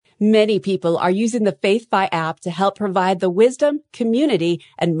Many people are using the FaithFi app to help provide the wisdom, community,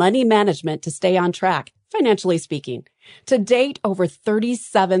 and money management to stay on track, financially speaking. To date, over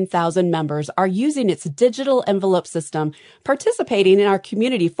 37,000 members are using its digital envelope system, participating in our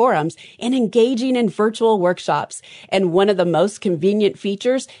community forums, and engaging in virtual workshops. And one of the most convenient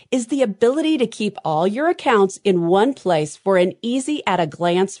features is the ability to keep all your accounts in one place for an easy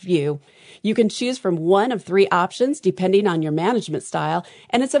at-a-glance view. You can choose from one of three options depending on your management style,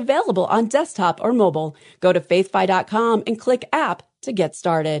 and it's available on desktop or mobile. Go to faithfi.com and click App to get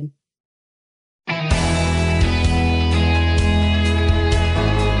started.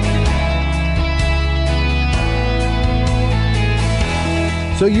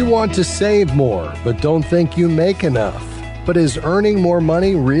 So you want to save more, but don't think you make enough. But is earning more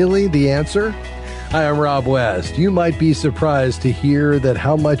money really the answer? Hi, I'm Rob West. You might be surprised to hear that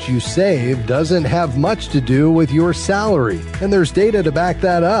how much you save doesn't have much to do with your salary, and there's data to back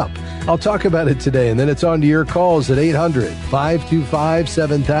that up. I'll talk about it today, and then it's on to your calls at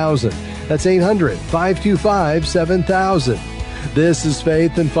 800-525-7000. That's 800-525-7000. This is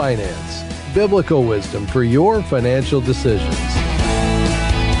Faith and Finance, biblical wisdom for your financial decisions.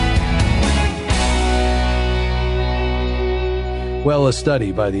 Well, a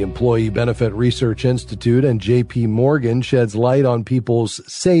study by the Employee Benefit Research Institute and J.P. Morgan sheds light on people's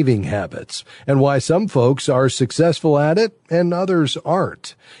saving habits and why some folks are successful at it and others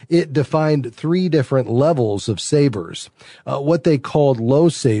aren't. It defined three different levels of savers. What they called low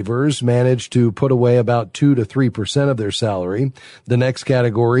savers managed to put away about 2 to 3% of their salary. The next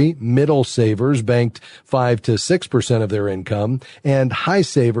category, middle savers, banked 5 to 6% of their income, and high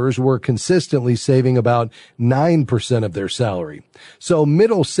savers were consistently saving about 9% of their salary. So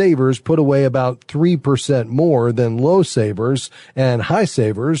middle savers put away about 3% more than low savers, and high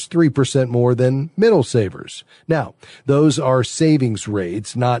savers 3% more than middle savers. Now, those are savings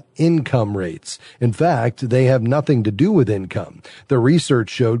rates, not income rates. In fact, they have nothing to do with income. The research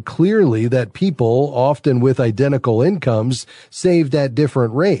showed clearly that people, often with identical incomes, saved at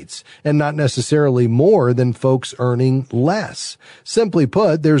different rates, and not necessarily more than folks earning less. Simply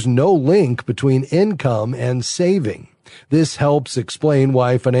put, there's no link between income and saving. This helps explain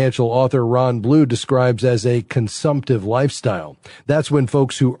why financial author Ron Blue describes as a consumptive lifestyle. That's when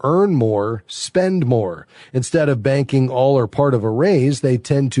folks who earn more spend more. Instead of banking all or part of a raise, they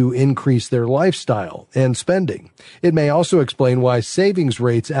tend to increase their lifestyle and spending. It may also explain why savings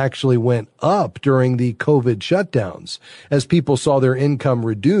rates actually went up during the COVID shutdowns. As people saw their income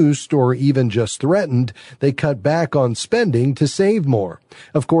reduced or even just threatened, they cut back on spending to save more.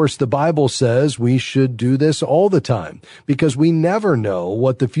 Of course, the Bible says we should do this all the time, because we never know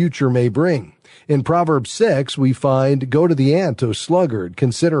what the future may bring. In Proverbs 6, we find, "Go to the ant, O sluggard,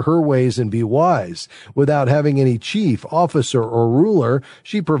 consider her ways and be wise. Without having any chief, officer, or ruler,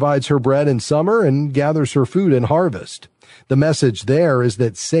 she provides her bread in summer and gathers her food in harvest." The message there is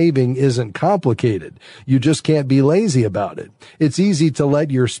that saving isn't complicated. You just can't be lazy about it. It's easy to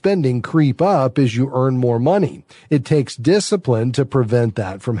let your spending creep up as you earn more money. It takes discipline to prevent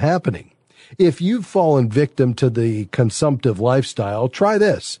that from happening. If you've fallen victim to the consumptive lifestyle, try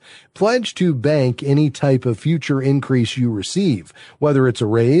this. Pledge to bank any type of future increase you receive, whether it's a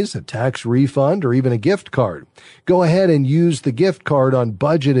raise, a tax refund, or even a gift card. Go ahead and use the gift card on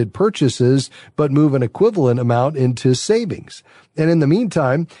budgeted purchases, but move an equivalent amount into savings. And in the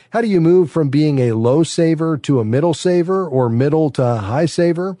meantime, how do you move from being a low saver to a middle saver or middle to high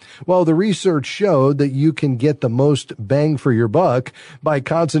saver? Well, the research showed that you can get the most bang for your buck by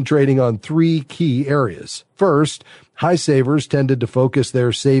concentrating on three key areas. First, high savers tended to focus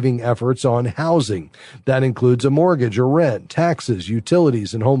their saving efforts on housing. That includes a mortgage or rent, taxes,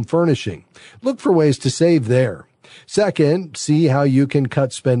 utilities, and home furnishing. Look for ways to save there. Second, see how you can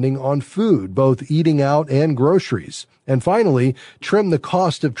cut spending on food, both eating out and groceries. And finally, trim the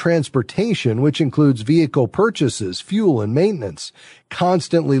cost of transportation, which includes vehicle purchases, fuel, and maintenance.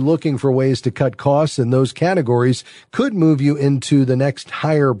 Constantly looking for ways to cut costs in those categories could move you into the next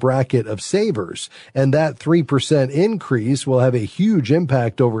higher bracket of savers, and that 3% increase will have a huge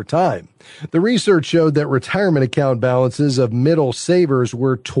impact over time. The research showed that retirement account balances of middle savers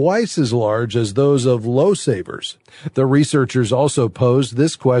were twice as large as those of low savers. The researchers also posed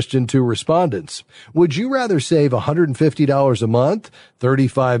this question to respondents. Would you rather save $150 a month,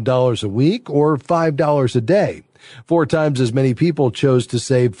 $35 a week, or $5 a day? 4 times as many people chose to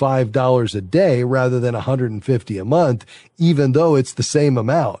save $5 a day rather than $150 a month, even though it's the same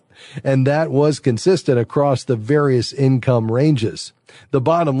amount. And that was consistent across the various income ranges. The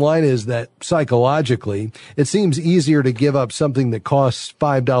bottom line is that psychologically, it seems easier to give up something that costs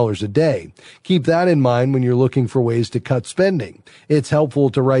 $5 a day. Keep that in mind when you're looking for ways to cut spending. It's helpful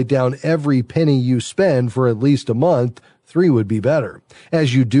to write down every penny you spend for at least a month. 3 would be better.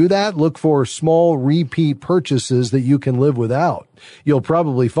 As you do that, look for small repeat purchases that you can live without. You'll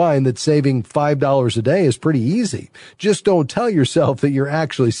probably find that saving $5 a day is pretty easy. Just don't tell yourself that you're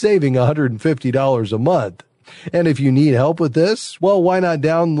actually saving $150 a month. And if you need help with this, well, why not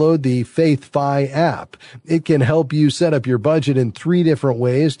download the FaithFi app? It can help you set up your budget in 3 different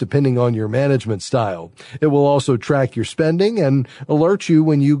ways depending on your management style. It will also track your spending and alert you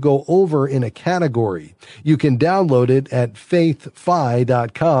when you go over in a category. You can download it at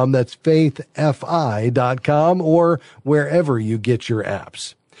faithfi.com. That's faithfi.com or wherever you get your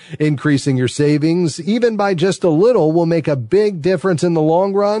apps. Increasing your savings, even by just a little, will make a big difference in the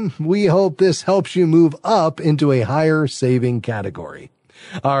long run. We hope this helps you move up into a higher saving category.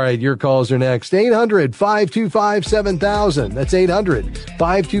 All right, your calls are next. 800-525-7000. That's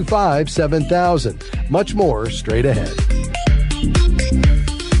 800-525-7000. Much more straight ahead.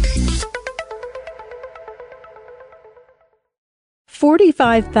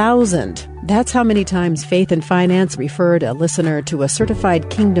 $45,000. That's how many times Faith and Finance referred a listener to a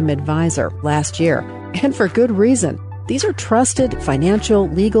certified Kingdom advisor last year. And for good reason. These are trusted financial,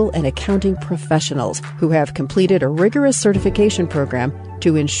 legal, and accounting professionals who have completed a rigorous certification program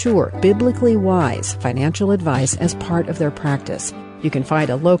to ensure biblically wise financial advice as part of their practice. You can find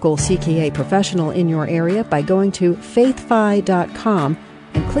a local CKA professional in your area by going to faithfi.com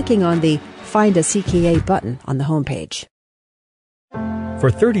and clicking on the Find a CKA button on the homepage. For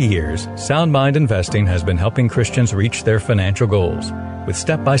 30 years, Sound Mind Investing has been helping Christians reach their financial goals with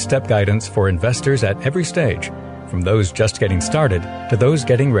step-by-step guidance for investors at every stage, from those just getting started to those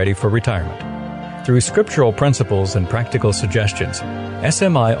getting ready for retirement. Through scriptural principles and practical suggestions,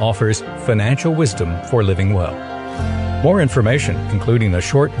 SMI offers financial wisdom for living well. More information, including a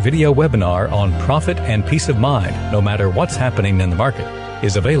short video webinar on profit and peace of mind, no matter what's happening in the market,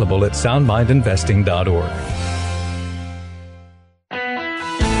 is available at soundmindinvesting.org.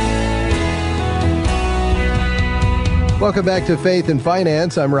 Welcome back to Faith and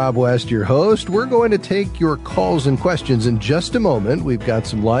Finance. I'm Rob West, your host. We're going to take your calls and questions in just a moment. We've got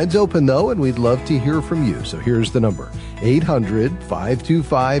some lines open, though, and we'd love to hear from you. So here's the number,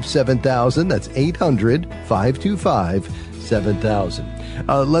 800-525-7000. That's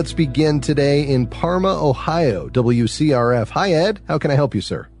 800-525-7000. Let's begin today in Parma, Ohio, WCRF. Hi, Ed. How can I help you,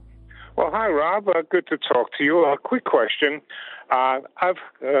 sir? Well, hi, Rob. Good to talk to you. A quick question. I've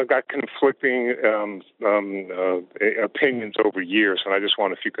got conflicting opinions over years, and I just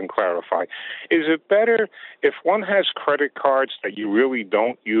wonder if you can clarify. Is it better if one has credit cards that you really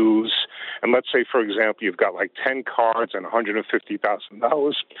don't use, and let's say, for example, you've got like 10 cards and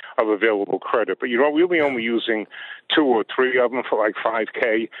 $150,000 of available credit, but you're really only using 2 or 3 of them for like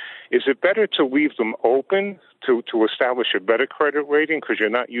 $5,000? Is it better to leave them open to establish a better credit rating because you're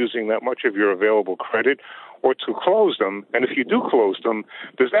not using that much of your available credit, or to close them? And if you do close them,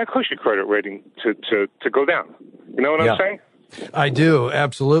 does that cause your credit rating to go down? You know what I'm saying? I do,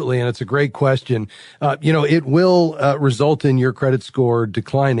 absolutely, and it's a great question. It will result in your credit score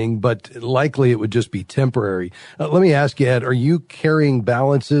declining, but likely it would just be temporary. Let me ask you, Ed, are you carrying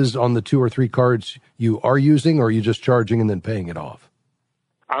balances on the 2 or 3 cards you are using, or are you just charging and then paying it off?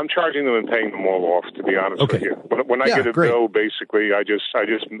 I'm charging them and paying them all off, to be honest with you. When I get a bill, basically, I just,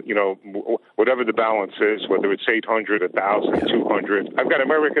 whatever the balance is, whether it's 800, 1,000, 200. I've got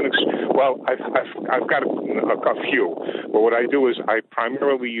American I've got a few. But what I do is I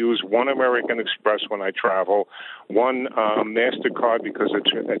primarily use one American Express when I travel, one MasterCard because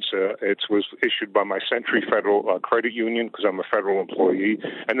it was issued by my Century Federal Credit Union because I'm a federal employee,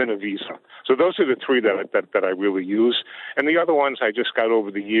 and then a Visa. So those are the 3 that I really use. And the other ones I just got over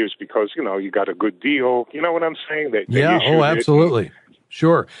the years because, you got a good deal. You know what I'm saying? Absolutely.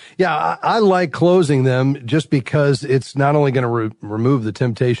 Sure. Yeah, I like closing them just because it's not only going to remove the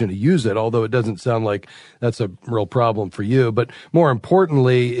temptation to use it, although it doesn't sound like that's a real problem for you, but more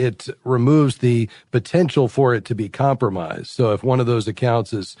importantly, it removes the potential for it to be compromised. So if one of those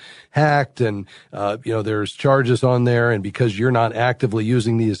accounts is hacked and, there's charges on there, and because you're not actively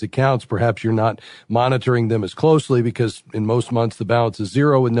using these accounts, perhaps you're not monitoring them as closely because in most months the balance is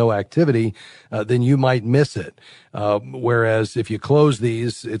 0 with no activity, then you might miss it. Whereas if you close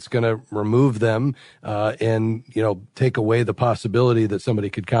these, it's going to remove them and, take away the possibility that somebody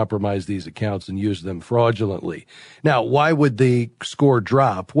could compromise these accounts and use them fraudulently. Now, why would the score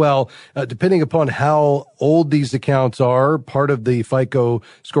drop? Well, depending upon how old these accounts are, part of the FICO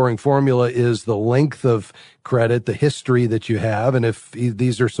scoring formula is the length of credit, the history that you have. And if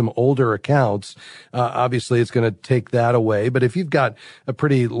these are some older accounts, obviously it's going to take that away. But if you've got a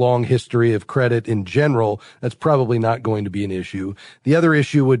pretty long history of credit in general, that's probably not going to be an issue. The other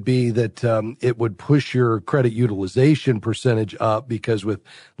issue would be that it would push your credit utilization percentage up, because with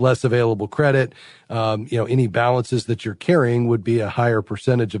less available credit, any balances that you're carrying would be a higher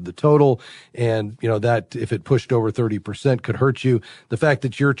percentage of the total. And, that if it pushed over 30% could hurt you. The fact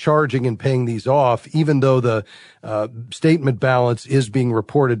that you're charging and paying these off, even though the statement balance is being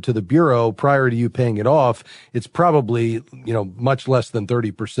reported to the Bureau prior to you paying it off, it's probably, much less than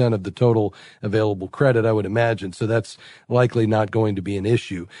 30% of the total available credit, I would imagine. So that's likely not going to be an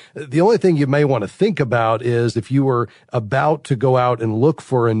issue. The only thing you may want to think about is if you were about to go out and look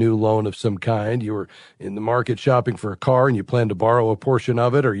for a new loan of some kind, you were in the market shopping for a car and you plan to borrow a portion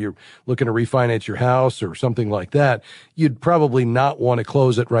of it, or you're looking to refinance your house or something like that, you'd probably not want to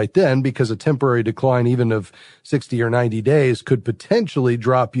close it right then, because a temporary decline, even of 60 or 90 days, could potentially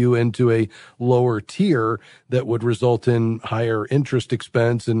drop you into a lower tier that would result in higher interest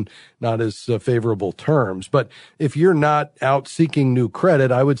expense and not as favorable terms. But if you're not out seeking new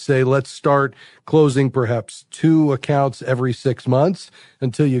credit, I would say let's start closing perhaps 2 accounts every 6 months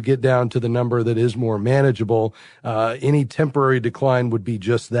until you get down to the number that is more manageable. Any temporary decline would be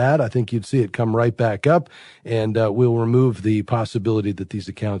just that. I think you'd see it come right back up, and we'll remove the possibility that these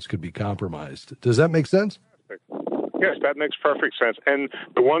accounts could be compromised. Does that make sense? Yes, that makes perfect sense. And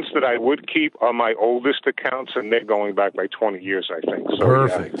the ones that I would keep are my oldest accounts, and they're going back like 20 years, I think. So,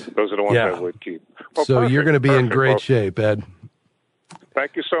 perfect. Yeah, those are the ones I would keep. Well, so you're going to be in great shape, Ed.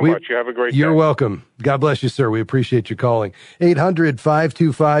 Thank you so much. You have a great day. You're welcome. God bless you, sir. We appreciate you calling.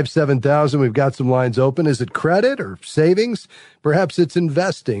 800-525-7000. We've got some lines open. Is it credit or savings? Perhaps it's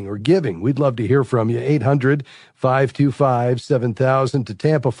investing or giving. We'd love to hear from you. 800-525-7000 to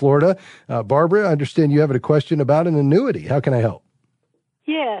Tampa, Florida. Barbara, I understand you have a question about an annuity. How can I help?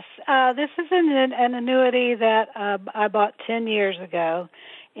 Yes. This is an annuity that I bought 10 years ago,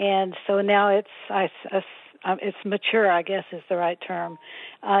 and so now it's mature, I guess is the right term.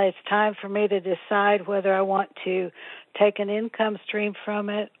 It's time for me to decide whether I want to take an income stream from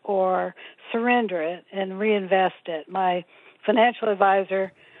it or surrender it and reinvest it. My financial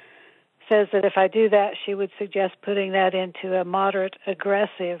advisor says that if I do that, she would suggest putting that into a moderate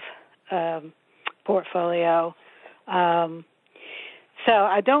aggressive portfolio. So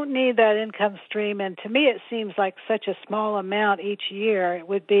I don't need that income stream, and to me it seems like such a small amount each year. It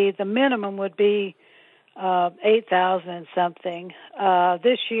would be, the minimum would be $8,000 and something.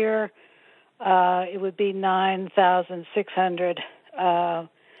 This year, it would be $9,600.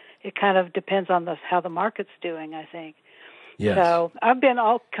 It kind of depends on how the market's doing, I think. Yes. So I've been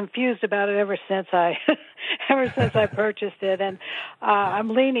all confused about it ever since I purchased it, and I'm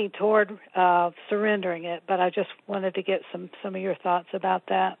leaning toward surrendering it. But I just wanted to get some of your thoughts about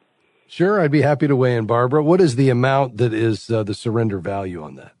that. Sure, I'd be happy to weigh in, Barbara. What is the amount that is the surrender value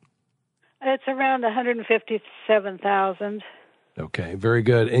on that? It's around $157,000. Okay, very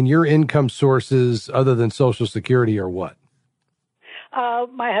good. And your income sources, other than Social Security, are what?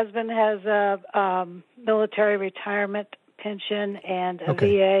 My husband has a military retirement pension and a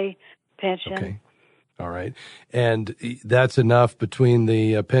VA pension. Okay, all right. And that's enough between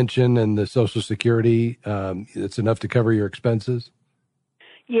the pension and the Social Security? It's enough to cover your expenses?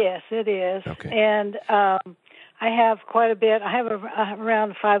 Yes, it is. Okay. And I have quite a bit. I have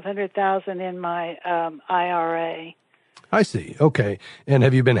around $500,000 in my IRA. I see. Okay. And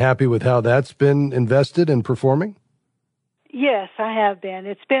have you been happy with how that's been invested and performing? Yes, I have been.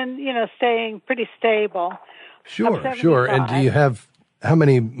 It's been, staying pretty stable. Sure. And do you have, how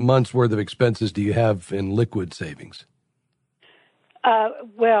many months worth of expenses do you have in liquid savings?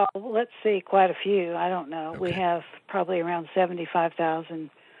 Well, let's see, quite a few. I don't know. Okay. We have probably around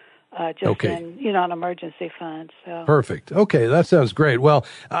 $75,000 just in, an emergency fund. So. Perfect. Okay, that sounds great. Well,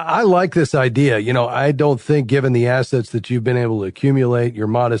 I like this idea. I don't think, given the assets that you've been able to accumulate, your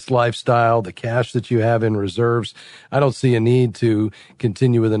modest lifestyle, the cash that you have in reserves, I don't see a need to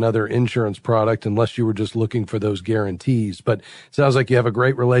continue with another insurance product unless you were just looking for those guarantees. But it sounds like you have a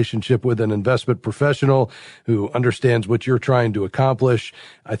great relationship with an investment professional who understands what you're trying to accomplish.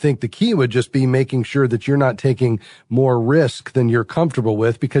 I think the key would just be making sure that you're not taking more risk than you're comfortable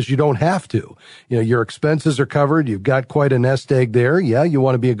with, because you don't have to. Your expenses are covered. You've got quite a nest egg there. Yeah, you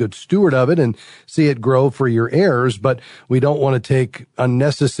want to be a good steward of it and see it grow for your heirs, but we don't want to take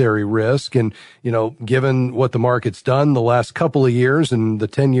unnecessary risk. And, given what the market's done the last couple of years and the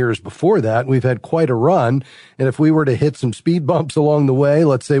 10 years before that, we've had quite a run. And if we were to hit some speed bumps along the way,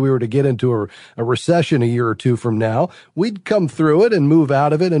 let's say we were to get into a recession a year or two from now, we'd come through it and move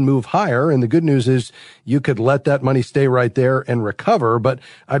out of it and move higher. And the good news is you could let that money stay right there and recover. But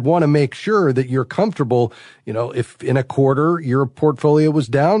I'd want to make sure that you're comfortable, if in a quarter your portfolio was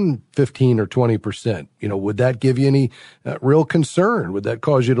down 15 or 20%, would that give you any real concern? Would that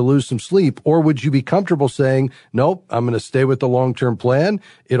cause you to lose some sleep? Or would you be comfortable saying, nope, I'm going to stay with the long-term plan.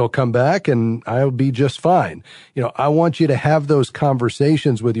 It'll come back and I'll be just fine. I want you to have those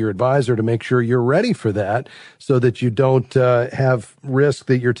conversations with your advisor to make sure you're ready for that so that you don't have risk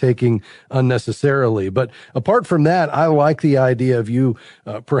that you're taking unnecessarily. But apart from that, I like the idea of you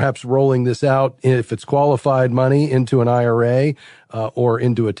perhaps rolling this out, if it's qualified money, into an IRA or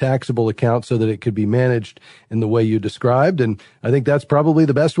into a taxable account so that it could be managed in the way you described. And I think that's probably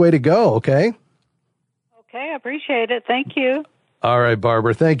the best way to go, okay? Okay, I appreciate it. Thank you. All right,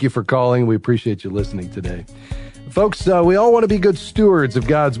 Barbara, thank you for calling. We appreciate you listening today. Folks, we all want to be good stewards of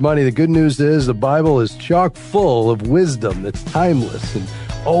God's money. The good news is the Bible is chock full of wisdom that's timeless and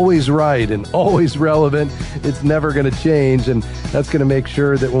always right and always relevant. It's never going to change, and that's going to make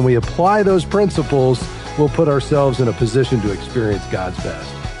sure that when we apply those principles, we'll put ourselves in a position to experience God's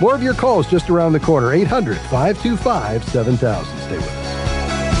best. More of your calls just around the corner, 800-525-7000. Stay with us.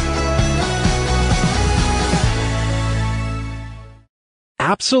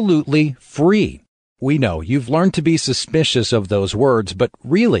 Absolutely free. We know you've learned to be suspicious of those words, but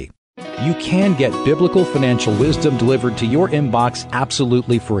really, you can get biblical financial wisdom delivered to your inbox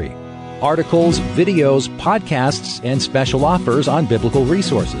absolutely free. Articles, videos, podcasts, and special offers on biblical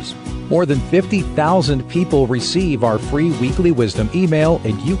resources. More than 50,000 people receive our free weekly wisdom email,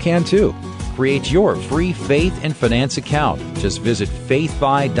 and you can too. Create your free faith and finance account. Just visit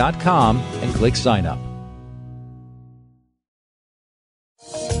faithfi.com and click sign up.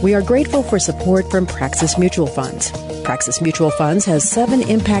 We are grateful for support from Praxis Mutual Funds. Praxis Mutual Funds has 7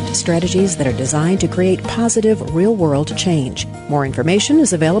 impact strategies that are designed to create positive, real-world change. More information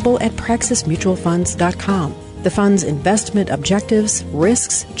is available at praxismutualfunds.com. The fund's investment objectives,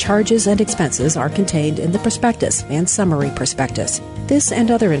 risks, charges, and expenses are contained in the prospectus and summary prospectus. This and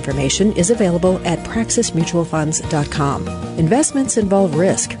other information is available at praxismutualfunds.com. Investments involve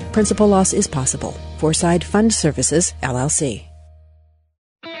risk. Principal loss is possible. Foreside Fund Services, LLC.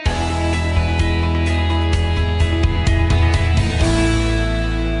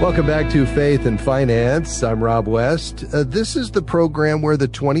 Welcome back to Faith and Finance. I'm Rob West. This is the program where the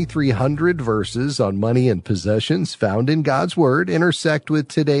 2,300 verses on money and possessions found in God's Word intersect with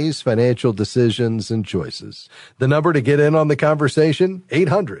today's financial decisions and choices. The number to get in on the conversation,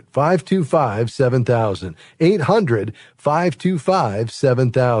 800-525-7000.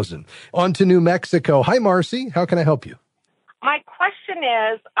 800-525-7000. On to New Mexico. Hi, Marcy. How can I help you? My question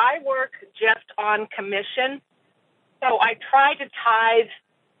is, I work just on commission, so I try to tithe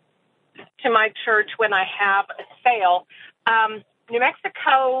to my church when I have a sale. New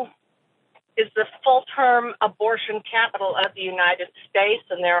Mexico is the full-term abortion capital of the United States,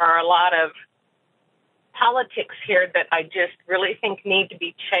 and there are a lot of politics here that I just really think need to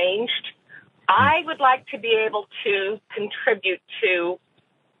be changed. I would like to be able to contribute to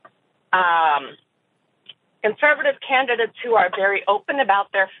conservative candidates who are very open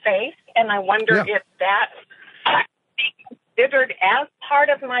about their faith, and I wonder if that considered as part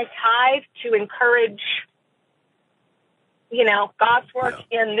of my tithe to encourage, God's work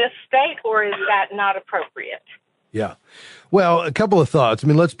in this state, or is that not appropriate? Yeah. Well, a couple of thoughts.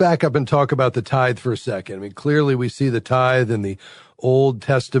 Let's back up and talk about the tithe for a second. Clearly we see the tithe in the Old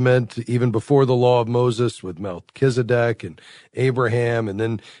Testament, even before the law of Moses with Melchizedek and Abraham. And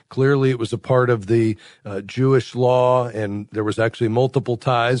then clearly it was a part of the Jewish law, and there was actually multiple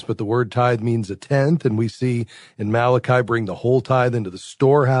tithes, but the word tithe means a tenth. And we see in Malachi bring the whole tithe into the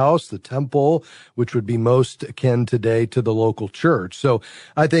storehouse, the temple, which would be most akin today to the local church. So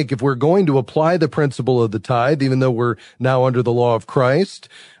I think if we're going to apply the principle of the tithe, even though we're now under the law of Christ,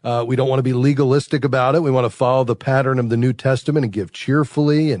 we don't want to be legalistic about it. We want to follow the pattern of the New Testament and give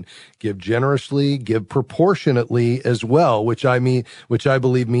cheerfully and give generously, give proportionately as well, which I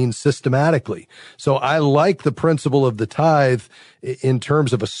believe means systematically. So I like the principle of the tithe in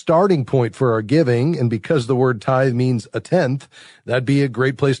terms of a starting point for our giving. And because the word tithe means a tenth, that'd be a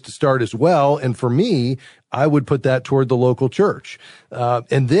great place to start as well. And for me, I would put that toward the local church.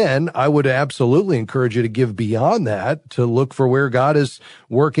 And then I would absolutely encourage you to give beyond that, to look for where God is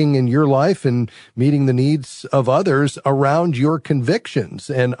working in your life and meeting the needs of others around your convictions.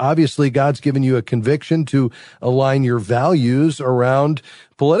 And obviously God's given you a conviction to align your values around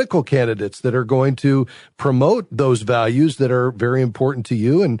political candidates that are going to promote those values that are very important to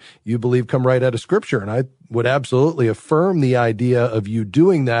you and you believe come right out of Scripture. And I would absolutely affirm the idea of you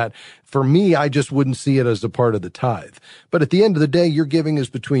doing that. For me, I just wouldn't see it as a part of the tithe. But at the end of the day, your giving is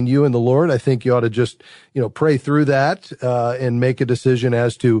between you and the Lord. I think you ought to just, pray through that and make a decision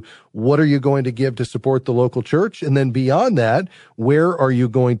as to what are you going to give to support the local church? And then beyond that, where are you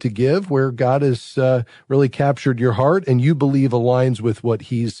going to give where God has really captured your heart and you believe aligns with what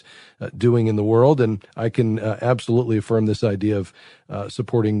He's doing in the world? And I can absolutely affirm this idea of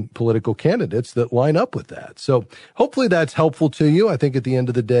supporting political candidates that line up with that. So hopefully that's helpful to you. I think at the end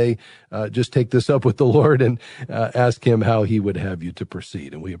of the day, just take this up with the Lord and ask Him how He would have you to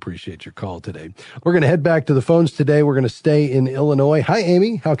proceed. And we appreciate your call today. We're going to head back to the phones today. We're going to stay in Illinois. Hi,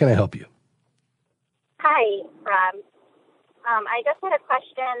 Amy. How can I help you? Hi, Rob. I just had a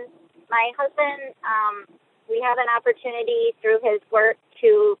question. My husband, we have an opportunity through his work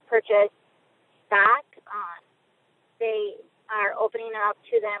to purchase stock. They are opening it up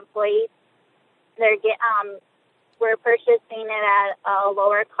to the employees. We're purchasing it at a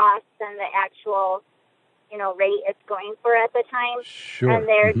lower cost than the actual, rate it's going for at the time. Sure. And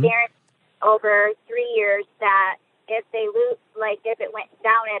they're guaranteed over 3 years that if they lose, if it went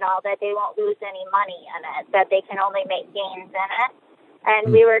down at all, that they won't lose any money in it, that they can only make gains in it.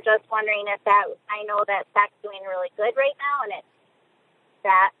 And we were just wondering if that, I know that stock's doing really good right now, and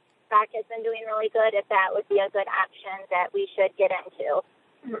that stock has been doing really good, if that would be a good option that we should get into.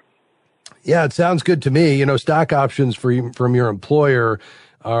 Yeah, it sounds good to me. Stock options from your employer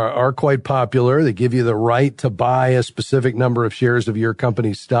are quite popular. They give you the right to buy a specific number of shares of your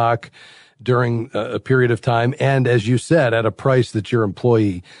company's stock during a period of time. And as you said, at a price that your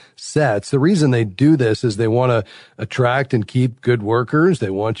employee sets. The reason they do this is they want to attract and keep good workers. They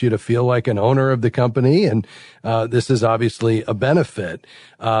want you to feel like an owner of the company. And this is obviously a benefit.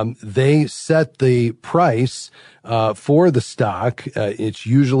 They set the price for the stock. It's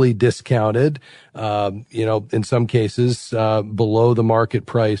usually discounted, in some cases, below the market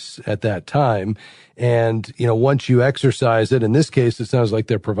price at that time. And, once you exercise it, in this case, it sounds like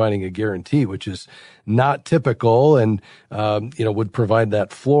they're providing a guarantee, which is not typical and, would provide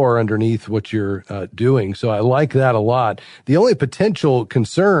that floor underneath what you're doing. So I like that a lot. The only potential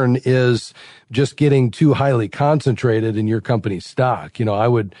concern is just getting too highly concentrated in your company's stock. I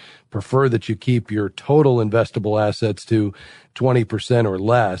would prefer that you keep your total investable assets to 20% or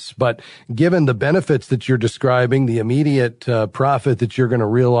less. But given the benefits that you're describing, the immediate profit that you're going to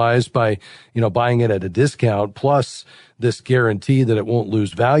realize by, buying it at a discount, plus this guarantee that it won't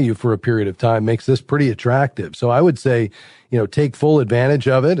lose value for a period of time, makes this pretty attractive. So I would say, take full advantage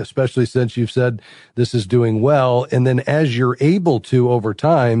of it, especially since you've said this is doing well. And then as you're able to over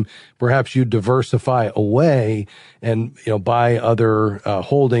time, perhaps you diversify away and, buy other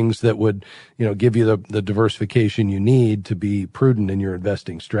holdings that would, give you the diversification you need to be prudent in your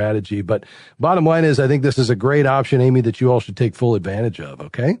investing strategy. But bottom line is, I think this is a great option, Amy, that you all should take full advantage of.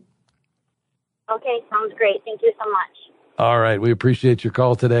 Okay? Okay, sounds great. Thank you so much. All right. We appreciate your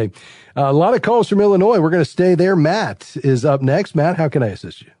call today. A lot of calls from Illinois. We're going to stay there. Matt is up next. Matt, how can I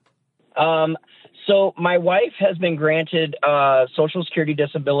assist you? So my wife has been granted Social Security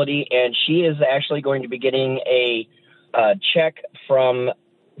disability, and she is actually going to be getting a check from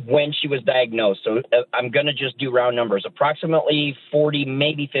when she was diagnosed. So I'm going to just do round numbers, approximately $40,000,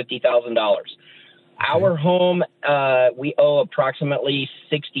 maybe $50,000. Our home, we owe approximately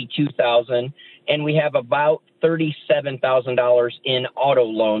 $62,000, and we have about $37,000 in auto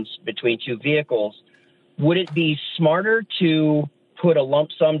loans between two vehicles. Would it be smarter to put a lump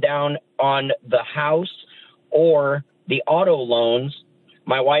sum down on the house or the auto loans?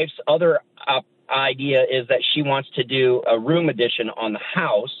 My wife's other idea is that she wants to do a room addition on the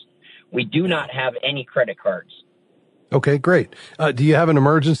house. We do not have any credit cards. Okay, great. Do you have an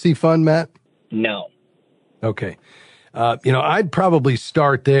emergency fund, Matt? No. Okay. I'd probably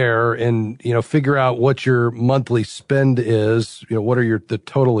start there and, figure out what your monthly spend is. What are the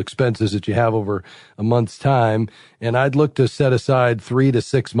total expenses that you have over a month's time? And I'd look to set aside 3 to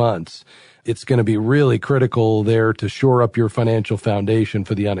 6 months. It's going to be really critical there to shore up your financial foundation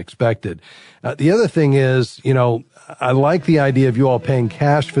for the unexpected. The other thing is, I like the idea of you all paying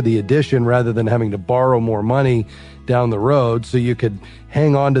cash for the addition rather than having to borrow more money down the road, so you could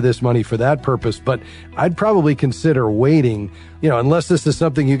hang on to this money for that purpose. But I'd probably consider waiting unless this is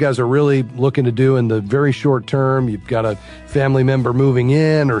something you guys are really looking to do in the very short term, you've got a family member moving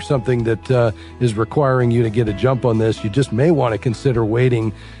in or something that is requiring you to get a jump on this, you just may want to consider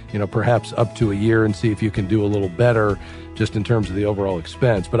waiting, perhaps up to a year and see if you can do a little better just in terms of the overall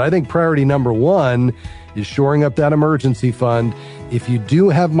expense. But I think priority number one is shoring up that emergency fund. If you do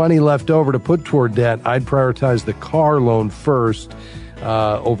have money left over to put toward debt, I'd prioritize the car loan first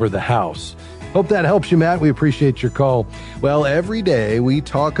over the house. Hope that helps you, Matt. We appreciate your call. Well, every day we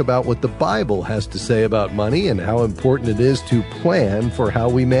talk about what the Bible has to say about money and how important it is to plan for how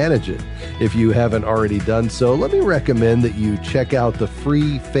we manage it. If you haven't already done so, let me recommend that you check out the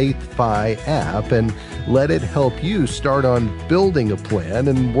free FaithFi app and let it help you start on building a plan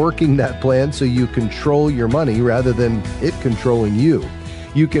and working that plan so you control your money rather than it controlling you.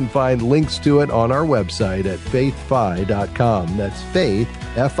 You can find links to it on our website at faithfi.com. That's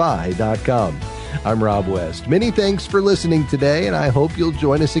faithfi.com. I'm Rob West. Many thanks for listening today, and I hope you'll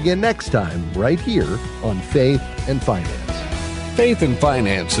join us again next time right here on Faith and Finance. Faith and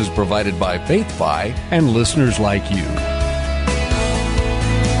Finance is provided by FaithFi and listeners like you.